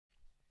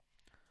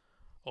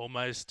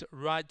Almost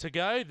right to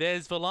go.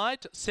 There's the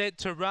light, set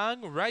to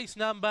run. Race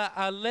number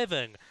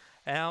 11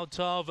 out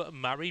of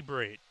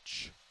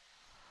Murray-Bridge.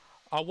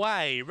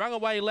 Away,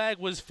 Runaway Lag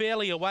was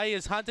fairly away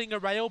as hunting a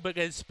rail, but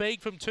there's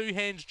speed from Two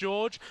Hands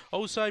George.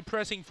 Also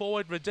pressing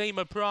forward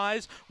Redeemer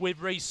Prize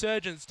with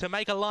Resurgence to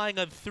make a line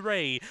of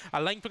 3.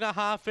 A length and a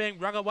half in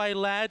Runaway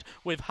Lad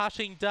with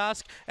Hushing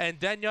Dusk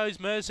and Daniel's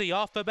Mercy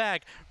off the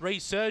back.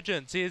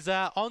 Resurgence is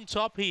on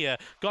top here.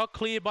 Got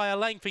cleared by a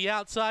length the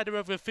outsider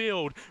of the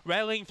field.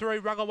 Railing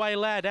through Runaway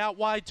Lad out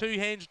wide Two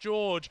Hands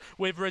George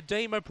with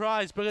Redeemer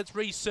Prize, but it's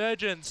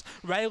Resurgence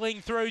railing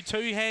through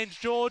Two Hands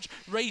George.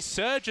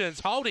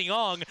 Resurgence holding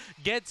on.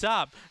 Gets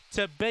up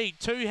to beat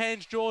Two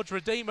Hands George,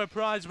 Redeemer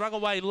Prize,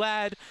 Runaway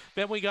Lad.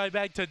 Then we go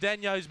back to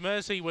Daniel's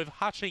Mercy with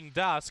Hushing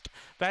Dusk.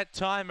 That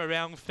time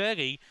around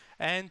 30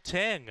 and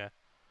 10.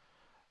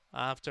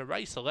 After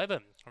race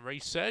 11,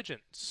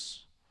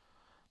 Resurgence.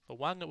 The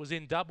one that was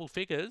in double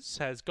figures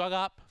has got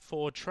up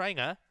for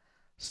trainer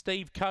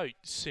Steve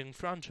Coates in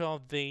front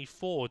of the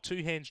 4,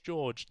 Two Hands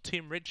George,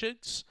 Tim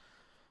Richards.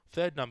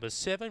 Third, number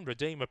 7,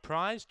 Redeemer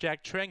Prize,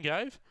 Jack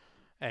Trengove.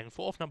 And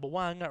fourth, number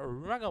 1,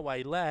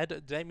 Runaway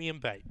Lad, Damien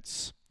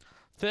Bates.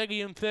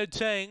 30 and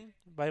 13,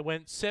 they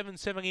went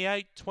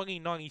 778,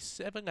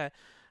 2097.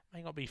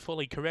 May not be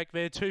fully correct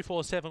there.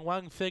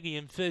 2471, 30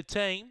 and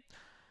 13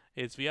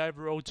 is the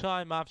overall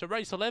time after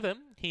race 11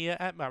 here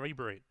at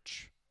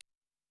Murray-Bridge.